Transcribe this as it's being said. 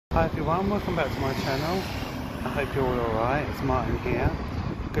Hi everyone, welcome back to my channel. I hope you're all alright. It's Martin here.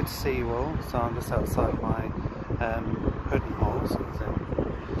 Good to see you all. So I'm just outside my hood and halls.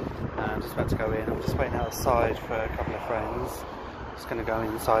 I'm just about to go in. I'm just waiting outside for a couple of friends. Just going to go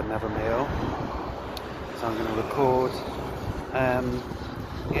inside and have a meal. So I'm going to record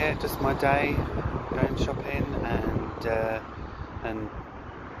yeah, just my day, going shopping, and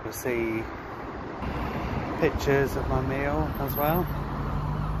you'll see pictures of my meal as well.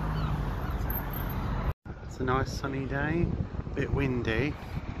 It's a nice sunny day, a bit windy.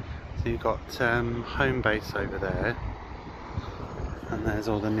 So you've got home base over there, and there's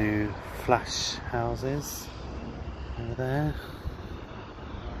all the new flash houses over there.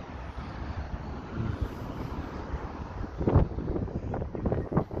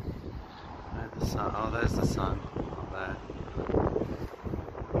 There's the sun. Oh, there's the sun up there.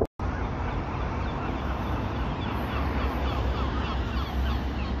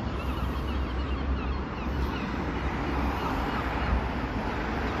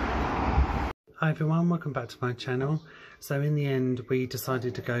 Hi everyone, welcome back to my channel. So in the end we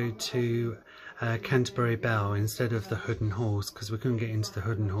decided to go to Canterbury Bell instead of the Hood and Halls, because we couldn't get into the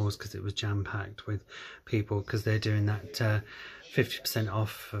Hood and Halls because it was jam-packed with people, because they're doing that 50%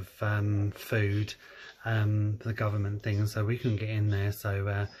 off of food, the government thing, so we couldn't get in there.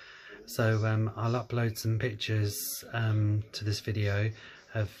 So I'll upload some pictures to this video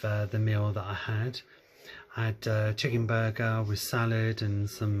of the meal that I had. I had a chicken burger with salad and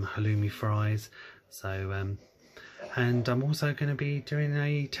some halloumi fries. So, and I'm also going to be doing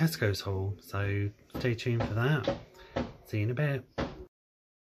a TESCO's haul. So stay tuned for that. See you in a bit.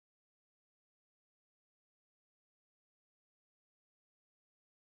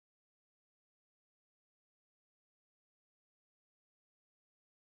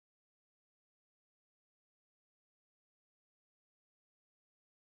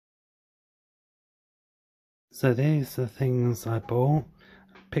 So these are the things I bought.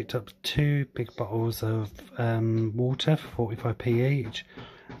 Picked up 2 big bottles of water for 45p each,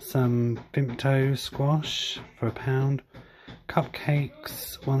 some Vimto squash for £1,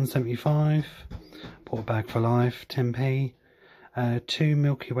 cupcakes 1.75, bought a bag for life 10p, 2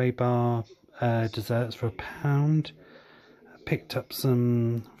 Milky Way bar desserts for £1, picked up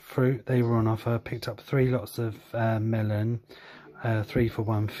some fruit, they were on offer, picked up 3 lots of melon, 3 for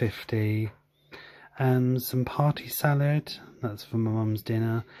 £1.50. Some party salad, that's for my mum's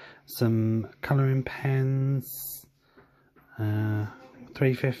dinner, some colouring pens,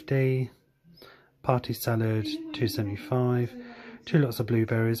 £3.50, party salad £2.75, 2 lots of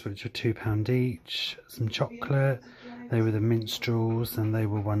blueberries which were £2 each, some chocolate, they were the minstrels and they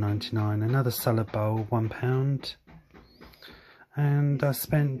were £1.99, another salad bowl £1, and I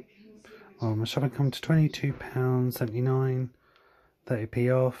spent, well, my shopping come to £22.79, 30p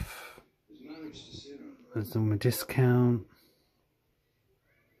off. There's all my discount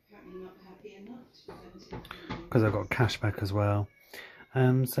because I got cash back as well.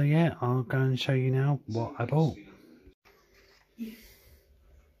 So yeah, I'll go and show you now what I bought. We'll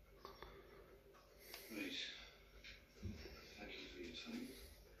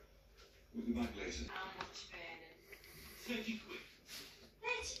be back later. How much, Vernon? 30 quid.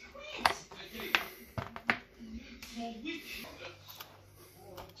 30 quid?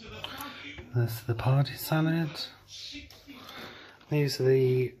 That's the party salad. These are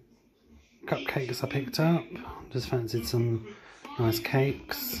the cupcakes I picked up. Just fancied some nice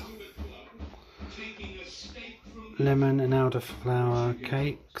cakes. Lemon and elderflower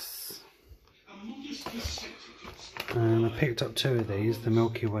cakes. And I picked up 2 of these, the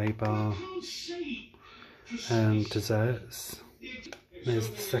Milky Way bar desserts. There's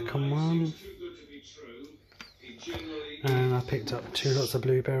the second one. And I picked up 2 lots of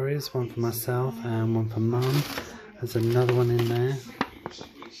blueberries, one for myself and one for mum. There's another one in there.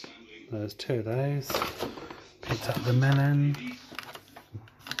 There's 2 of those. Picked up the melon.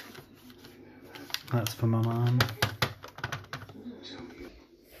 That's for my mum.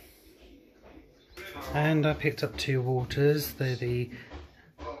 And I picked up 2 waters. They're the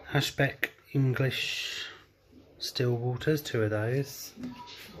Ashbeck English still waters, 2 of those.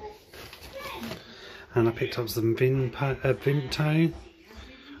 And I picked up some Vimto.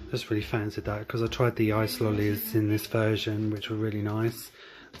 Just really fancied that because I tried the ice lollies in this version, which were really nice.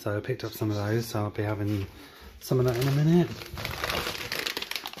 So I picked up some of those, so I'll be having some of that in a minute.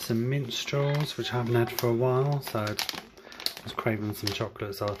 Some minstrels, which I haven't had for a while, so I was craving some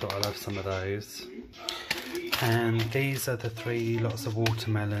chocolate, so I thought I'd have some of those. And these are the 3 lots of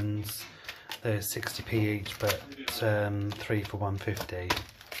watermelons. They're 60p each, but 3 for £1.50.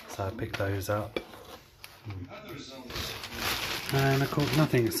 So I picked those up. And I caught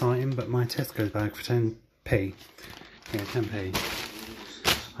nothing exciting but my Tesco bag for 10p. Yeah, 10p.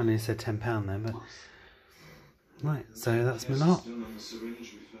 I nearly said £10 then, but... Right, so that's my lot.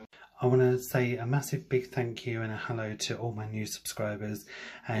 I want to say a massive big thank you and a hello to all my new subscribers,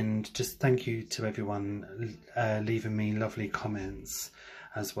 and just thank you to everyone leaving me lovely comments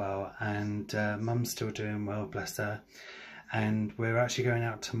as well. And Mum's still doing well, bless her, and we're actually going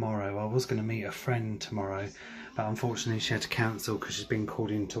out tomorrow. I was going to meet a friend tomorrow, but unfortunately she had to cancel because she's been called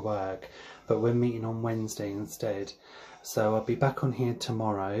into work, but we're meeting on Wednesday instead. So I'll be back on here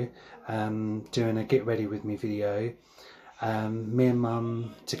tomorrow doing a get ready with me video. Me and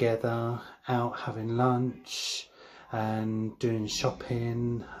Mum together out having lunch and doing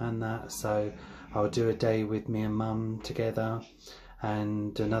shopping and that. So I'll do a day with me and Mum together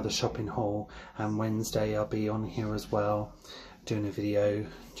and another shopping haul, and Wednesday I'll be on here as well doing a video,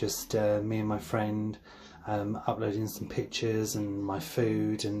 just me and my friend uploading some pictures and my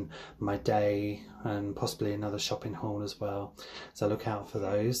food and my day, and possibly another shopping haul as well, so look out for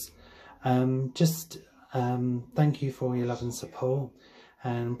those. Thank you for all your love and support,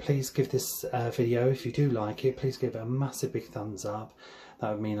 and please give this video, if you do like it, please give it a massive big thumbs up.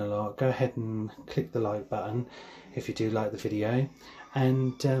 That would mean a lot. Go ahead and click the like button if you do like the video,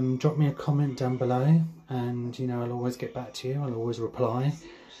 and drop me a comment down below, and you know, I'll always get back to you, I'll always reply.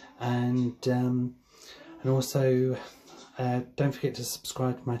 And also don't forget to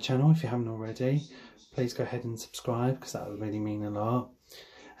subscribe to my channel if you haven't already. Please go ahead and subscribe, because that would really mean a lot.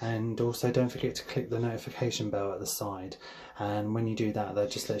 And also don't forget to click the notification bell at the side, and when you do that,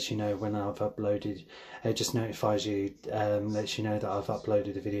 that just lets you know when I've uploaded. It just notifies you, lets you know that I've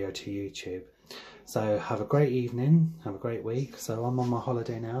uploaded a video to YouTube. So have a great evening, have a great week. So I'm on my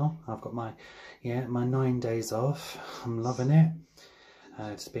holiday now. I've got my 9 days off. I'm loving it.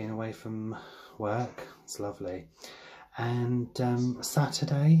 Just being away from work, it's lovely. And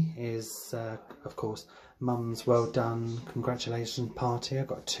Saturday is of course Mum's well done congratulations party. I've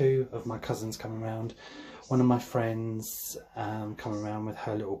got 2 of my cousins coming around, one of my friends coming around with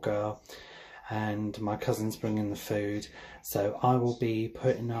her little girl, and my cousin's bringing the food. So I will be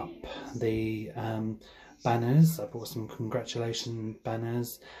putting up the banners. I bought some congratulation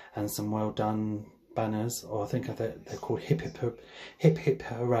banners and some well done banners, or I think they're called hip hip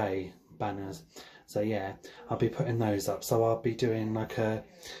hooray banners. So yeah, I'll be putting those up. So I'll be doing like a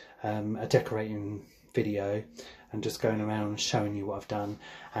decorating video and just going around showing you what I've done.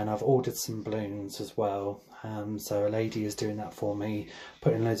 And I've ordered some balloons as well. So a lady is doing that for me,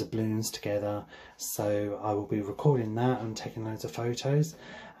 putting loads of balloons together. So I will be recording that and taking loads of photos.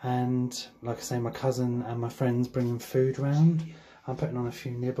 And like I say, my cousin and my friends bringing food around. I'm putting on a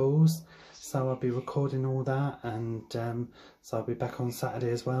few nibbles. So I'll be recording all that, and so I'll be back on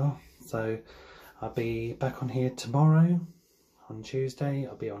Saturday as well. So I'll be back on here tomorrow, on Tuesday.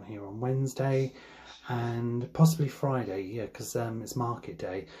 I'll be on here on Wednesday and possibly Friday, yeah, because it's market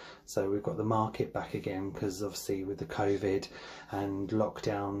day. So we've got the market back again, because obviously with the COVID and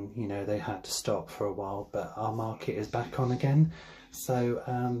lockdown, you know, they had to stop for a while, but our market is back on again. So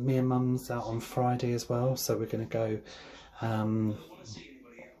me and Mum's out on Friday as well, so we're going to go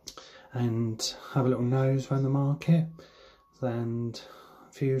and have a little nose around the market, and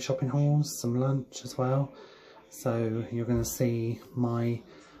a few shopping hauls, some lunch as well. So you're going to see my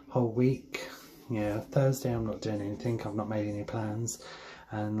whole week. Yeah, Thursday I'm not doing anything, I've not made any plans,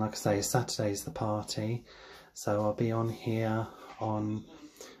 and like I say, Saturday's the party. So I'll be on here on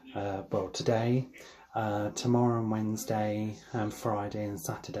well, today, tomorrow and Wednesday, and Friday and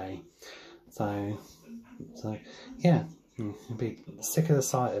Saturday. So yeah, you'll be sick of the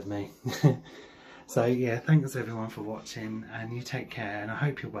sight of me. So yeah, thanks everyone for watching, and you take care, and I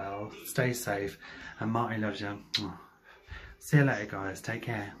hope you're well, stay safe, and Marty loves you. See you later guys, take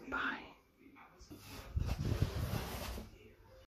care, bye.